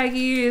Ziploc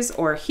baggies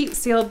or heat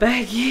sealed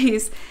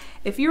baggies,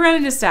 if you run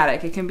into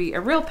static, it can be a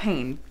real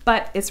pain,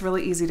 but it's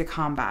really easy to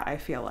combat, I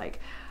feel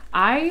like.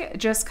 I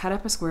just cut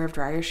up a square of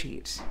dryer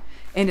sheet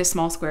into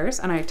small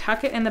squares, and I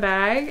tuck it in the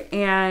bag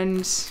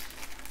and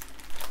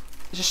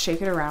just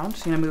shake it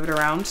around, move it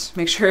around,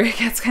 make sure it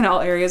gets kind of all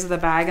areas of the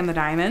bag and the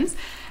diamonds.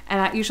 And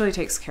that usually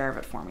takes care of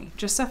it for me.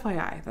 Just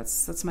FYI,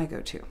 that's my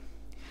go-to.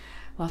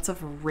 Lots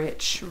of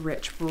rich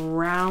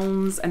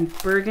browns and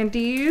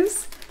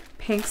burgundies,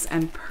 pinks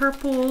and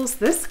purples.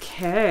 This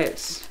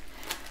kit,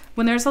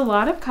 when there's a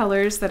lot of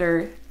colors that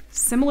are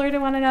similar to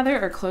one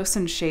another or close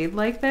in shade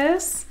like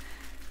this,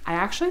 I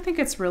actually think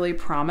it's really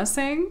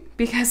promising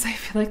because I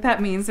feel like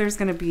that means there's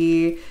gonna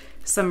be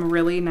some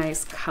really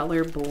nice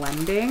color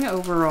blending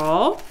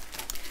overall.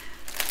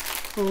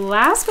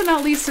 Last but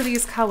not least are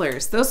these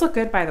colors. Those look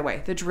good, by the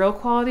way. The drill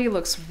quality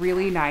looks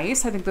really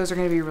nice. I think those are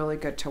going to be really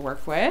good to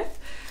work with.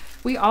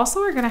 We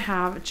also are going to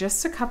have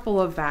just a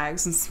couple of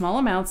bags and small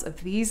amounts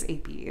of these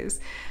ABs.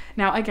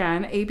 Now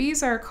again, ABs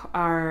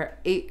the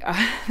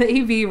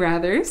AB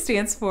rather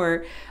stands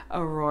for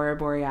Aurora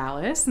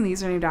Borealis, and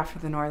these are named after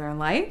the Northern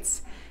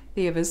Lights.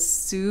 They have a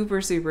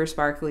super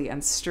sparkly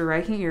and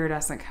striking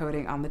iridescent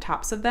coating on the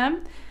tops of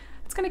them.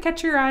 It's gonna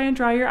catch your eye and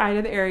draw your eye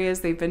to the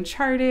areas they've been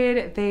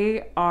charted.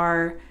 They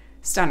are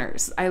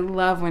stunners. I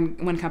love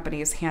when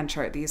companies hand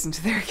chart these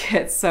into their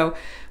kits. So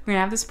we're gonna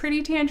have this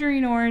pretty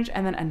tangerine orange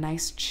and then a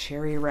nice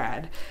cherry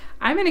red.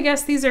 I'm gonna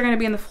guess these are gonna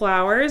be in the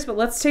flowers, but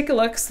let's take a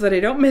look so that I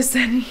don't miss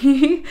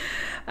any.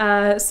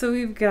 So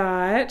we've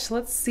got,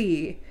 let's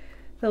see,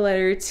 the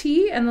letter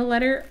T, and the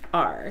letter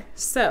R.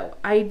 So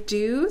I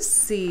do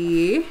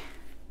see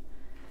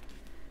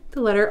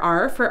the letter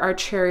R for our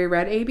cherry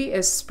red AB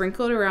is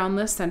sprinkled around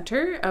the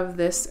center of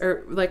this,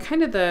 or like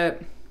kind of a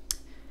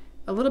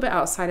little bit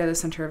outside of the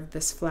center of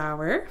this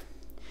flower.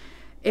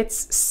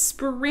 It's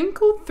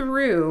sprinkled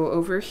through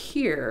over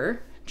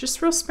here,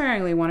 just real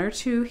sparingly, 1 or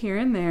 2 here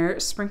and there,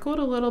 sprinkled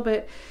a little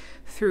bit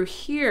through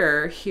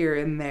here, here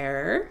and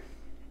there.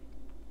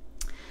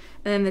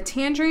 And then the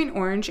tangerine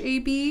orange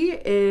AB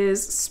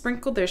is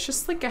sprinkled. There's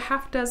just like a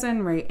half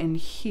dozen right in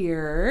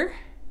here.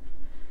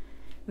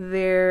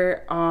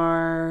 There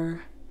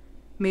are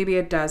maybe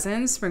a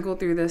dozen sprinkled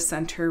through the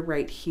center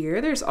right here.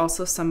 There's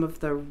also some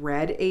of the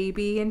red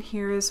AB in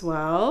here as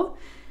well.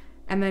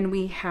 And then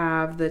we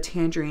have the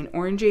tangerine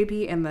orange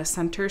AB in the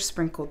center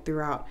sprinkled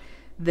throughout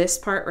this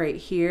part right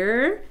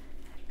here.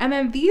 And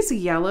then these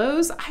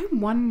yellows, I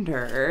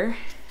wonder,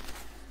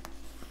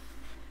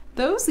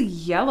 those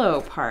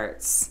yellow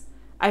parts,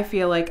 I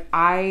feel like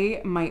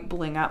I might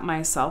bling up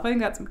myself. I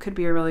think that could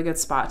be a really good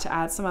spot to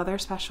add some other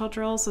special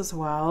drills as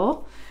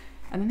well.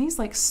 And then these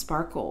like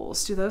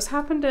sparkles, do those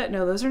happen to,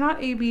 no, those are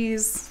not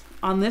ABs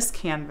on this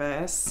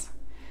canvas,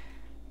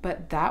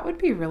 but that would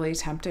be really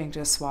tempting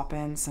to swap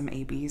in some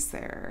ABs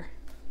there.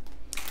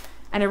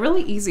 And a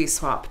really easy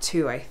swap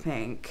too, I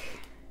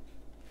think.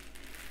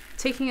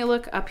 Taking a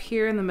look up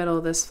here in the middle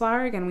of this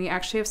flower, again, we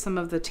actually have some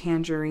of the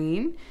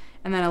tangerine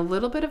and then a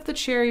little bit of the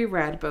cherry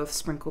red, both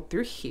sprinkled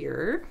through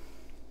here.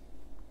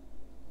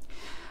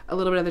 A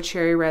little bit of the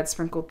cherry red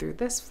sprinkled through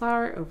this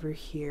flower over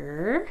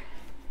here.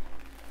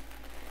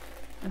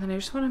 And then I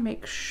just want to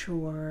make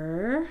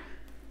sure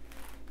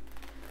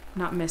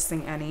I'm not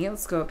missing any.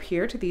 Let's go up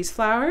here to these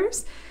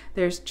flowers.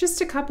 There's just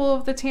a couple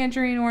of the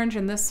tangerine orange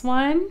in this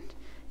one.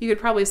 You could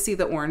probably see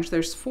the orange.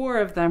 There's 4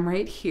 of them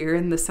right here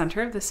in the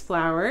center of this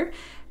flower.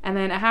 And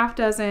then a half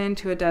dozen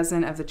to a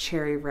dozen of the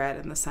cherry red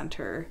in the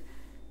center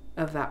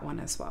of that one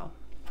as well.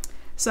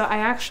 So I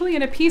actually,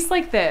 in a piece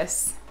like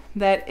this,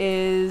 that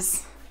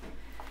is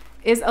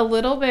a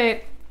little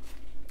bit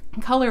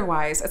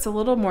color-wise, it's a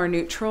little more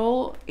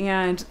neutral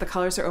and the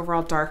colors are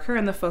overall darker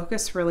and the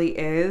focus really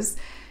is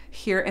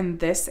here in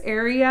this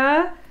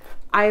area.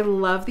 I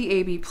love the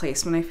AB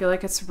placement. I feel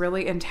like it's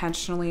really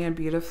intentionally and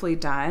beautifully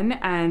done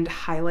and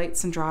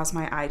highlights and draws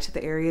my eye to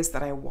the areas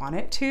that I want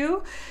it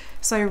to.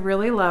 So I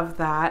really love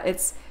that.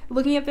 It's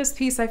looking at this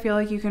piece, I feel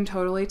like you can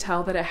totally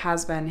tell that it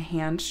has been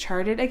hand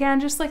charted. Again,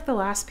 just like the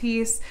last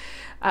piece,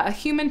 a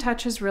human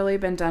touch has really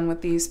been done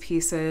with these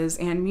pieces,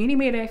 and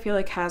Munimade, I feel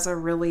like, has a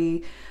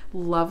really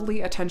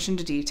lovely attention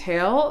to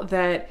detail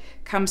that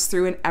comes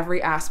through in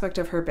every aspect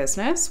of her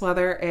business,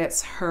 whether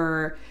it's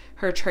her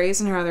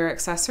trays and her other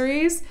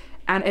accessories,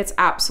 and it's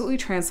absolutely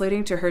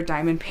translating to her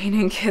diamond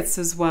painting kits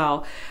as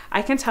well.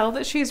 I can tell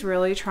that she's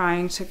really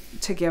trying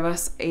to give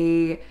us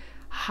a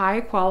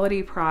high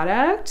quality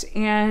product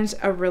and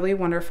a really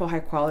wonderful high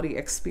quality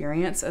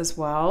experience as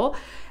well.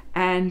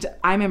 And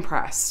I'm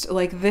impressed.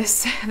 Like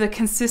this, the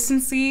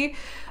consistency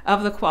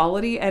of the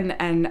quality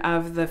and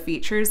of the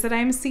features that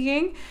I'm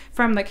seeing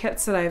from the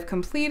kits that I've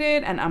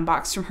completed and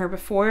unboxed from her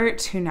before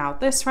to now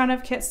this run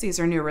of kits. These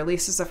are new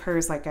releases of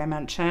hers, like I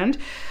mentioned.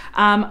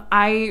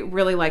 I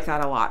really like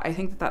that a lot. I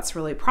think that that's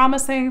really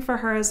promising for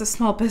her as a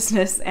small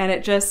business, and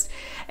it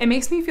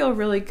makes me feel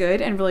really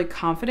good and really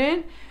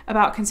confident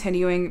about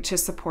continuing to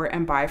support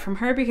and buy from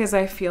her, because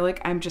I feel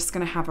like I'm just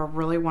going to have a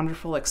really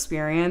wonderful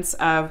experience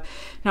of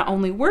not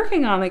only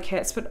working on the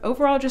kits, but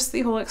overall just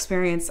the whole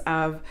experience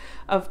of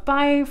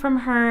buying from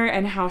her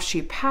and how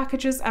she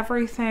packages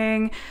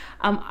everything.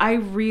 I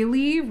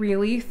really,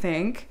 really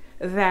think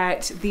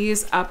that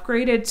these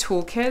upgraded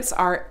toolkits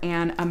are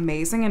an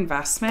amazing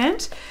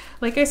investment.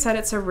 Like I said,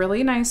 it's a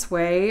really nice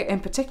way in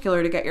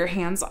particular to get your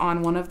hands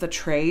on one of the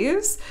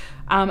trays.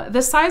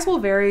 The size will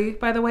vary,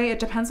 by the way. It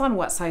depends on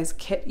what size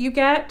kit you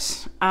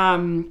get.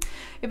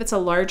 If it's a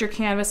larger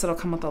canvas, it'll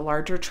come with a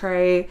larger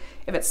tray.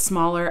 If it's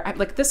smaller,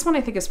 like this one,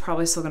 I think is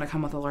probably still going to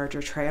come with a larger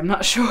tray. I'm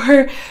not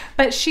sure,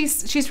 but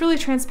she's really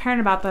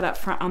transparent about that up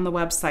front on the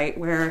website,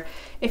 where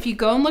if you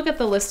go and look at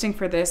the listing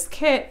for this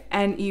kit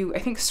and you, I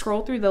think,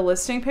 scroll through the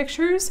listing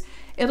pictures,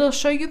 it'll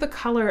show you the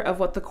color of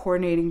what the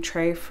coordinating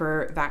tray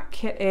for that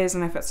kit is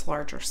and if it's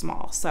large or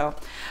small. So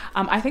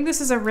I think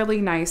this is a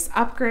really nice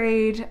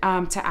upgrade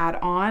to add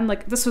on.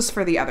 Like this was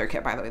for the other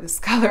kit, by the way. This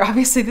color,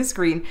 obviously this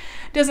green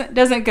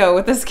doesn't go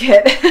with this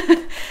kit.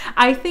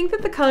 I think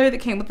that the color that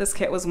came with this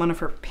kit was one of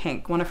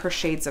her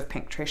shades of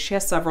pink trays. She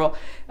has several.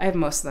 I have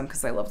most of them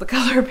because I love the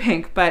color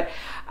pink. But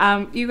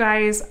you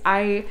guys,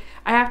 I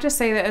have to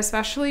say that,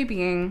 especially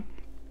being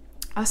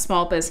a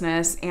small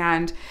business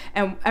and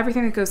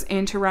everything that goes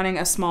into running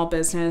a small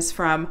business,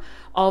 from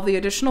all the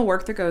additional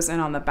work that goes in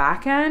on the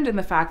back end, and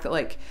the fact that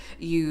like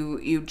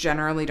you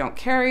generally don't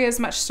carry as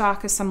much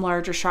stock as some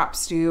larger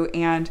shops do,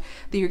 and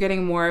that you're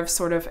getting more of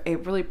sort of a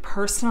really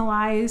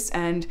personalized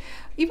and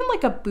even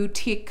like a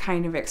boutique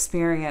kind of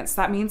experience.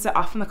 That means that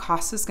often the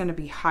cost is going to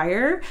be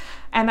higher,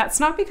 and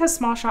that's not because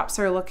small shops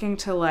are looking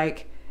to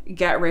like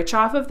get rich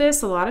off of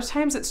this. A lot of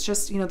times it's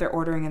just, you know, they're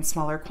ordering in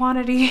smaller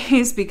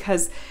quantities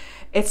because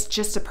it's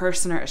just a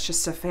person or it's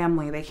just a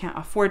family. They can't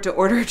afford to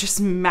order just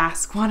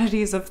mass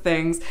quantities of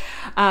things.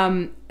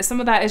 Some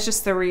of that is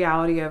just the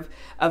reality of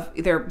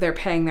they're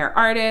paying their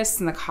artists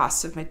and the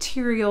cost of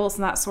materials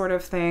and that sort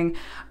of thing.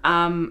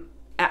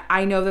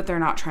 I know that they're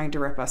not trying to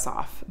rip us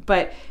off,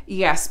 but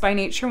yes, by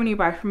nature, when you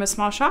buy from a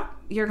small shop,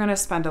 you're going to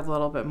spend a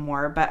little bit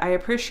more. But I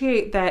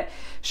appreciate that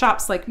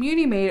shops like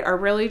Munimade are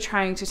really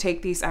trying to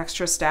take these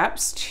extra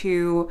steps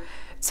to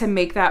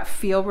make that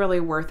feel really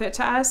worth it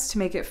to us, to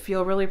make it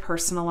feel really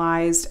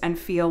personalized and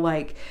feel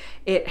like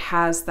it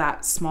has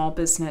that small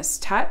business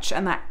touch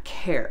and that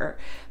care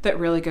that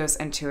really goes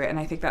into it. And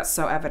I think that's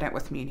so evident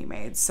with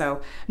Munimade.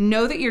 So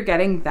know that you're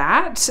getting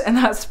that, and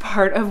that's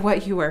part of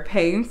what you are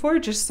paying for,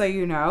 just so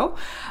you know.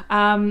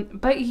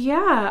 But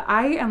yeah,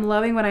 I am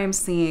loving what I'm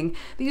seeing.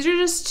 These are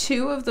just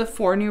 2 of the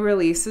 4 new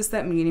releases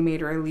that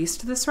Munimade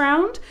released this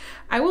round.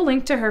 I will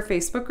link to her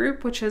Facebook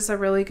group, which is a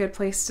really good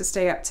place to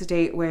stay up to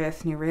date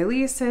with new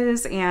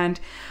releases and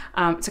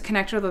to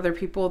connect with other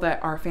people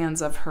that are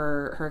fans of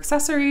her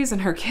accessories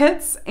and her kits.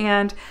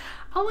 And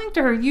I'll link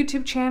to her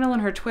YouTube channel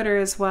and her Twitter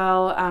as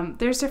well.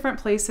 There's different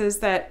places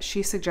that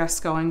she suggests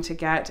going to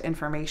get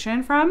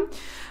information from,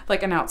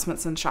 like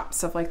announcements and shops,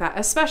 stuff like that,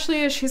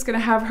 especially as she's going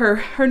to have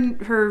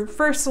her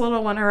first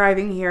little one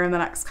arriving here in the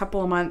next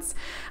couple of months.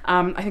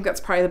 I think that's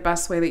probably the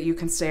best way that you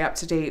can stay up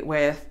to date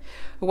with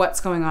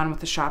what's going on with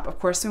the shop. Of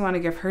course, we want to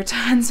give her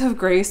tons of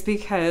grace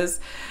because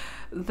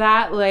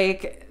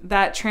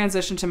that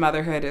transition to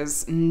motherhood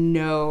is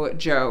no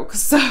joke.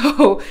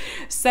 So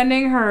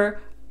sending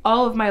her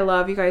all of my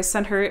love. You guys,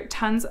 send her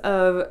tons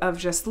of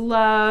just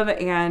love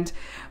and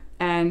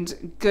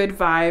good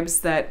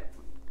vibes that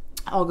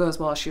all goes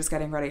well as she's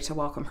getting ready to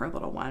welcome her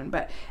little one.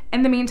 But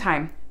in the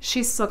meantime,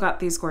 she's still got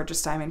these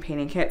gorgeous diamond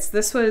painting kits.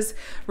 This was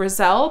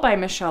Roselle by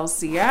Michelle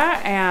Zia,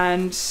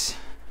 and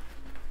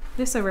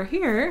this over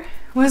here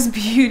was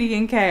Beauty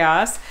and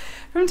Chaos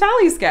from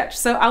Tally Sketch.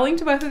 So I'll link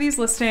to both of these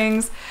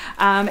listings.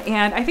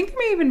 And I think there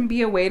may even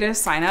be a way to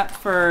sign up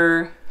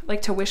for,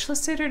 like, to wish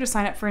list it or to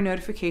sign up for a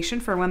notification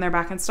for when they're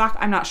back in stock.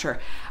 I'm not sure.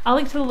 I'll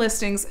link to the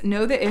listings.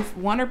 Know that if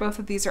one or both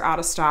of these are out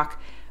of stock,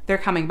 they're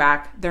coming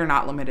back. They're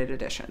not limited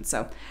edition.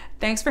 So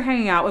thanks for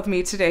hanging out with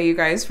me today, you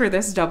guys, for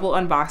this double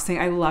unboxing.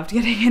 I loved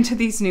getting into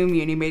these new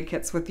Munimade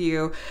kits with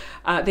you.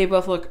 They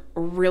both look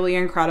really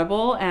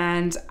incredible,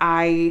 and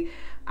I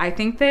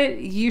think that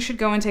you should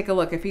go and take a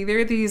look. If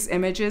either of these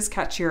images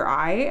catch your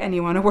eye and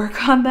you want to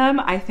work on them,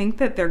 I think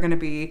that they're going to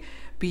be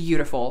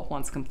beautiful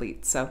once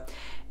complete. So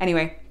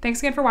anyway, thanks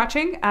again for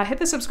watching. Hit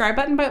the subscribe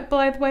button, by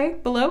the way,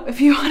 below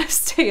if you want to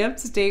stay up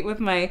to date with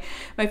my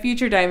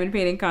future diamond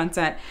painting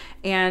content.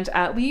 And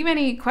leave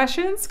any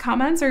questions,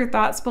 comments, or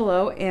thoughts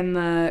below in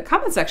the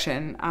comment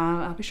section.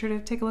 I'll be sure to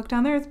take a look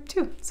down there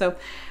too. So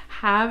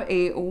have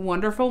a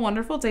wonderful,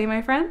 wonderful day,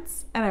 my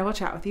friends, and I will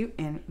chat with you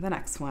in the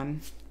next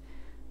one.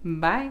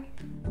 Bye.